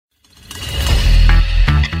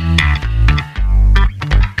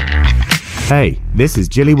Hey, this is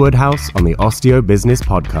Jilly Woodhouse on the Osteo Business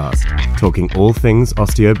Podcast, talking all things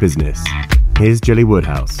osteo business. Here's Jilly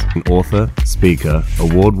Woodhouse, an author, speaker,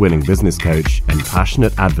 award-winning business coach, and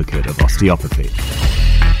passionate advocate of osteopathy.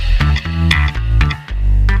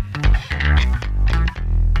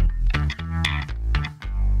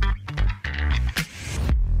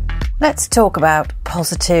 Let's talk about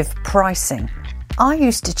positive pricing. I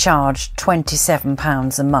used to charge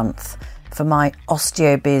 £27 a month for my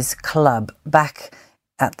OsteoBiz club back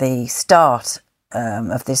at the start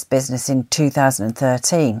of this business in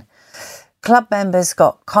 2013. Club members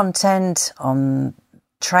got content on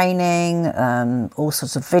training, all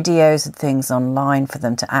sorts of videos and things online for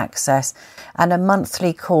them to access, and a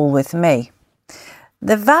monthly call with me.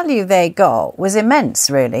 The value they got was immense,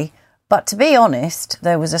 really, but to be honest,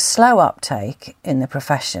 there was a slow uptake in the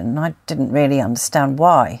profession. I didn't really understand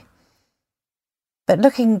why. But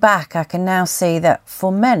looking back, I can now see that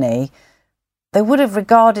for many, they would have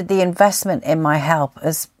regarded the investment in my help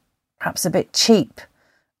as perhaps a bit cheap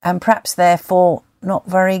and perhaps therefore not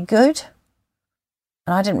very good.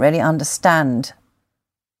 And I didn't really understand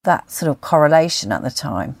that sort of correlation at the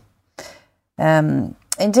time.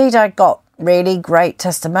 Indeed, I got really great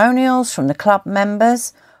testimonials from the club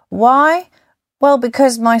members. Why? Well,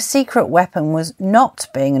 because my secret weapon was not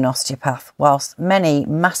being an osteopath, whilst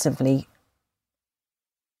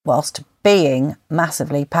being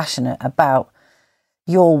massively passionate about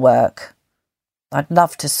your work. I'd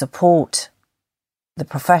love to support the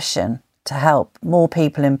profession to help more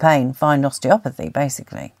people in pain find osteopathy,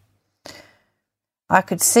 basically. I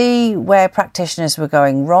could see where practitioners were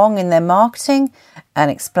going wrong in their marketing and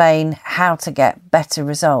explain how to get better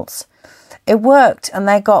results. It worked and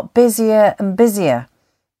they got busier and busier.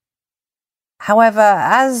 However,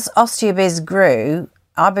 as OsteoBiz grew,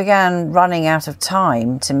 I began running out of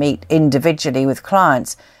time to meet individually with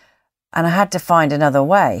clients, and I had to find another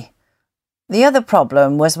way. The other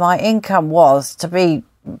problem was my income was, to be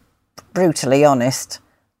brutally honest,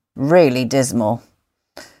 really dismal.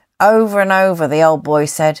 Over and over, the old boy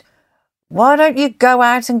said, "Why don't you go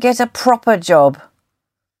out and get a proper job?"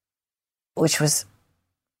 Which was,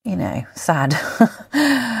 sad.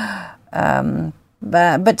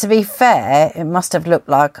 But to be fair, it must have looked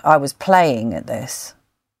like I was playing at this.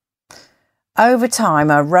 Over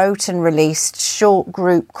time, I wrote and released short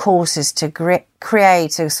group courses to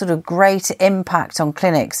create a sort of greater impact on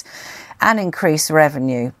clinics and increase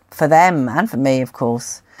revenue for them and for me, of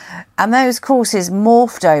course. And those courses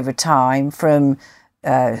morphed over time from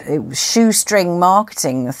it was shoestring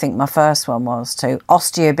marketing, I think my first one was, to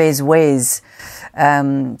OsteoBiz Whiz,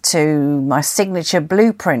 to my signature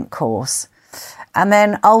blueprint course. And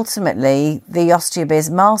then ultimately, the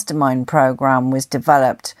OsteoBiz Mastermind program was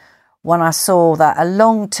developed when I saw that a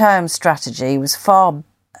long-term strategy was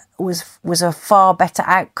a far better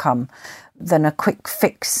outcome than a quick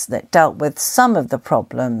fix that dealt with some of the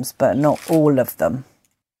problems, but not all of them.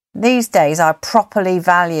 These days, I properly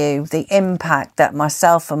value the impact that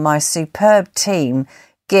myself and my superb team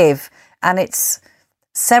give, and it's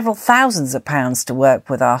several thousands of pounds to work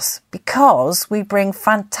with us because we bring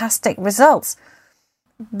fantastic results.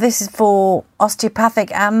 This is for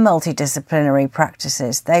osteopathic and multidisciplinary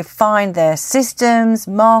practices. They find their systems,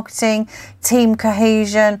 marketing, team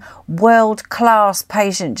cohesion, world-class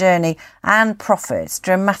patient journey and profits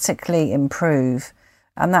dramatically improve.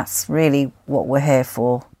 And that's really what we're here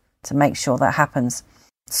for, to make sure that happens.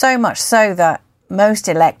 So much so that most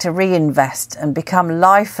elect to reinvest and become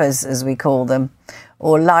lifers, as we call them,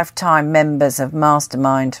 or lifetime members of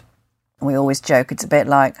Mastermind. We always joke it's a bit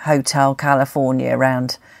like Hotel California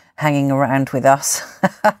hanging around with us.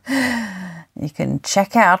 You can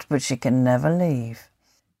check out, but you can never leave.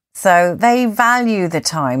 So they value the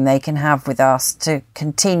time they can have with us to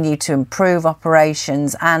continue to improve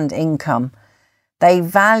operations and income. They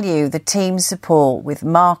value the team support with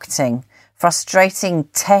marketing, frustrating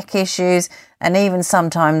tech issues, and even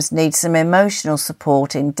sometimes need some emotional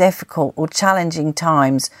support in difficult or challenging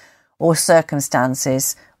times or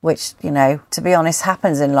circumstances, which, to be honest,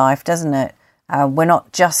 happens in life, doesn't it? We're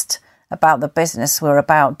not just about the business, we're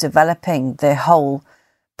about developing the whole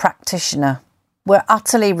practitioner. We're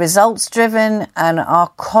utterly results-driven and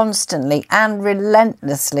are constantly and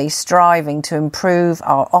relentlessly striving to improve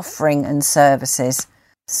our offering and services.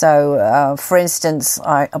 So, for instance,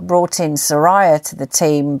 I brought in Soraya to the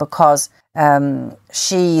team because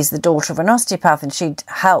she's the daughter of an osteopath and she'd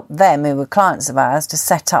helped them, who were clients of ours, to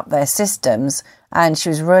set up their systems, and she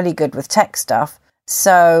was really good with tech stuff.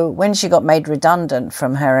 So when she got made redundant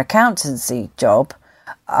from her accountancy job,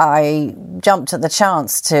 I jumped at the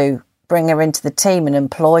chance to bring her into the team and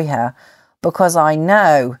employ her, because I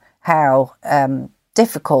know how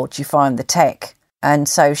difficult you find the tech. And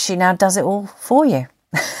so she now does it all for you.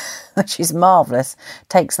 She's marvellous.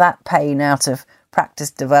 Takes that pain out of practice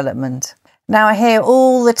development. Now, I hear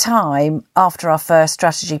all the time after our first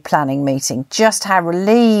strategy planning meeting just how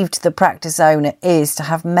relieved the practice owner is to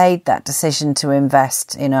have made that decision to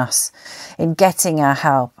invest in us, in getting our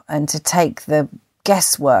help, and to take the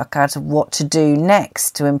guesswork out of what to do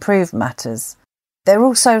next to improve matters. They're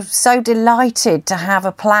also so delighted to have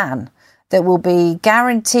a plan that will be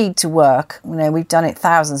guaranteed to work. You know, we've done it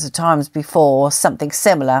thousands of times before, something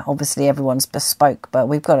similar. Obviously, everyone's bespoke, but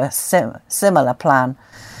we've got a similar plan.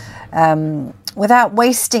 Without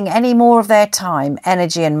wasting any more of their time,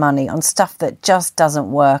 energy and money on stuff that just doesn't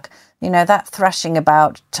work. You know, that thrashing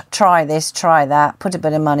about, try this, try that, put a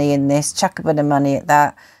bit of money in this, chuck a bit of money at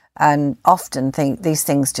that, and often think these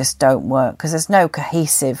things just don't work because there's no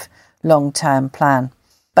cohesive long-term plan.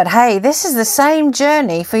 But hey, this is the same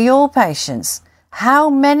journey for your patients. How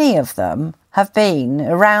many of them have been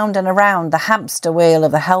around and around the hamster wheel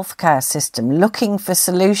of the healthcare system looking for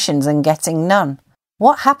solutions and getting none?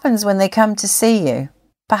 What happens when they come to see you?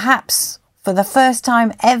 Perhaps for the first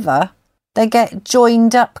time ever, they get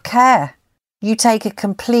joined up care. You take a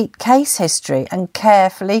complete case history and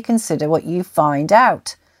carefully consider what you find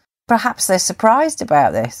out. Perhaps they're surprised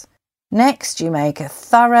about this. Next, you make a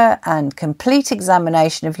thorough and complete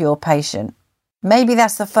examination of your patient. Maybe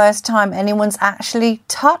that's the first time anyone's actually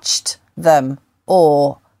touched them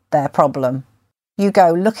or their problem. You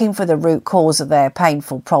go looking for the root cause of their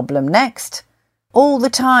painful problem next. All the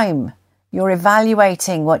time, you're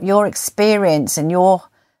evaluating what your experience and your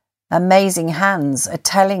amazing hands are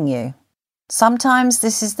telling you. Sometimes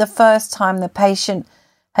this is the first time the patient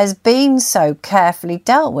has been so carefully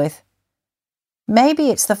dealt with. Maybe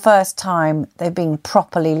it's the first time they've been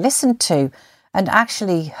properly listened to and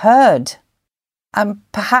actually heard. And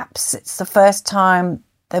perhaps it's the first time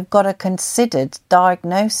they've got a considered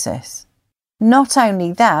diagnosis. Not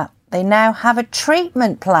only that, they now have a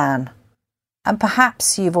treatment plan. And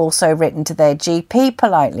perhaps you've also written to their GP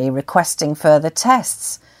politely requesting further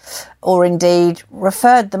tests, or indeed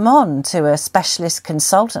referred them on to a specialist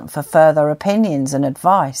consultant for further opinions and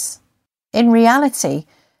advice. In reality,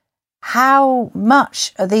 how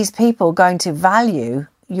much are these people going to value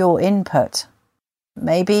your input?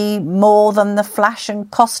 Maybe more than the flash and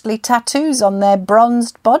costly tattoos on their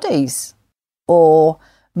bronzed bodies, or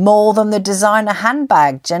more than the designer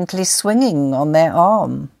handbag gently swinging on their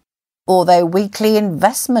arm, or their weekly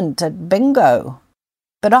investment at bingo.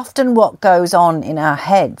 But often what goes on in our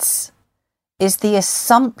heads is the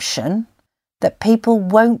assumption that people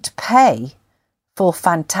won't pay for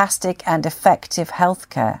fantastic and effective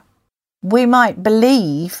healthcare. We might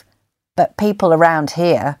believe that people around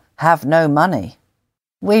here have no money.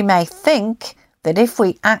 We may think that if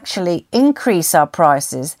we actually increase our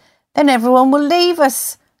prices, then everyone will leave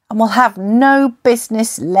us and we'll have no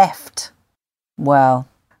business left. Well,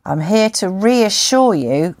 I'm here to reassure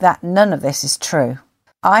you that none of this is true.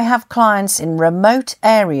 I have clients in remote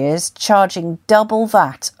areas charging double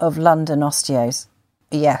that of London osteos.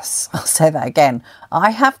 Yes, I'll say that again.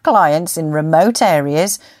 I have clients in remote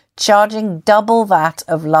areas charging double that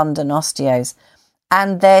of London osteos,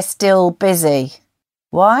 and they're still busy.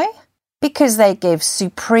 Why? Because they give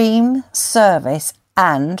supreme service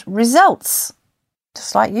and results.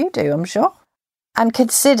 Just like you do, I'm sure. And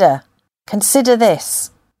consider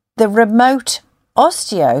this. The remote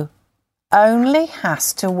osteo only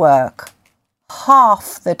has to work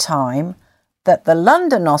half the time that the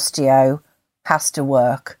London osteo has to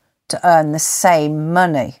work to earn the same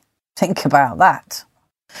money. Think about that.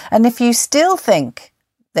 And if you still think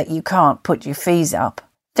that you can't put your fees up,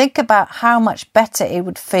 think about how much better it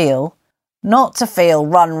would feel not to feel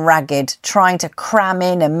run ragged trying to cram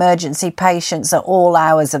in emergency patients at all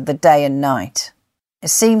hours of the day and night. It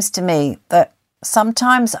seems to me that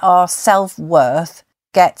sometimes our self-worth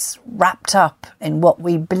gets wrapped up in what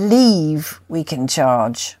we believe we can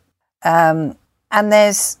charge. And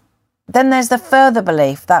there's the further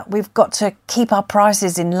belief that we've got to keep our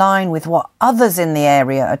prices in line with what others in the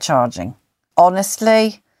area are charging.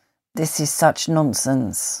 Honestly, this is such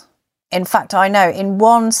nonsense. In fact, I know in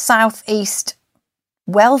one southeast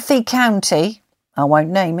wealthy county, I won't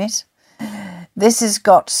name it, this has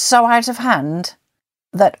got so out of hand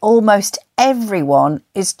that almost everyone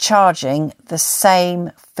is charging the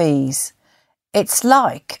same fees. It's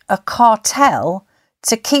like a cartel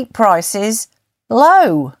to keep prices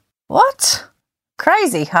low. What?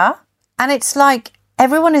 Crazy, huh? And it's like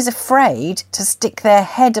everyone is afraid to stick their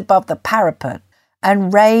head above the parapet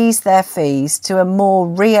and raise their fees to a more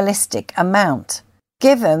realistic amount.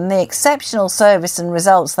 given the exceptional service and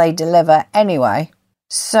results they deliver anyway.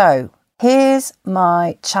 So, here's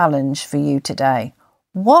my challenge for you today.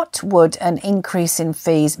 What would an increase in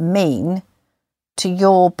fees mean to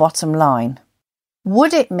your bottom line?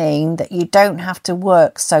 Would it mean that you don't have to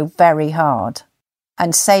work so very hard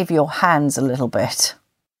and save your hands a little bit?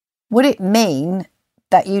 Would it mean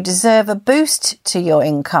that you deserve a boost to your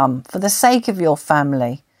income for the sake of your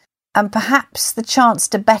family and perhaps the chance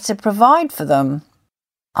to better provide for them?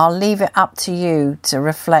 I'll leave it up to you to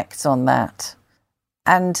reflect on that.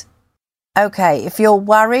 And okay, if you're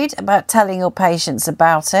worried about telling your patients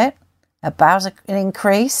about it, about an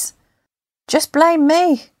increase, just blame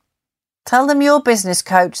me. Tell them your business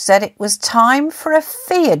coach said it was time for a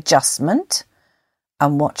fee adjustment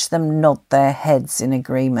and watch them nod their heads in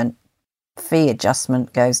agreement. Fee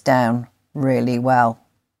adjustment goes down really well.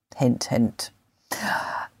 Hint, hint.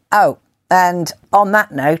 Oh, and on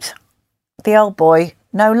that note, the old boy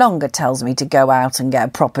no longer tells me to go out and get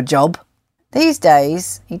a proper job. These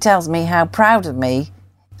days, he tells me how proud of me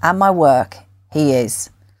and my work he is.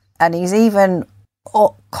 And he's even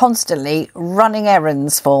constantly running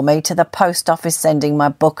errands for me to the post office, sending my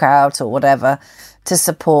book out or whatever to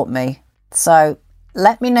support me. So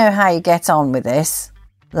let me know how you get on with this.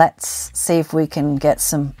 Let's see if we can get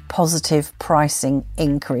some positive pricing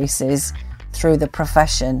increases through the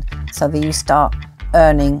profession so that you start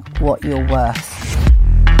earning what you're worth.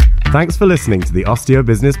 Thanks for listening to the Osteo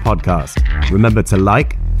Business Podcast. Remember to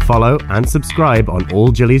like, follow and subscribe on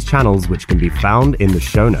all Jilly's channels, which can be found in the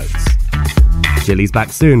show notes. Jilly's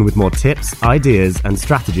back soon with more tips, ideas and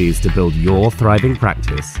strategies to build your thriving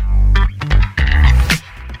practice.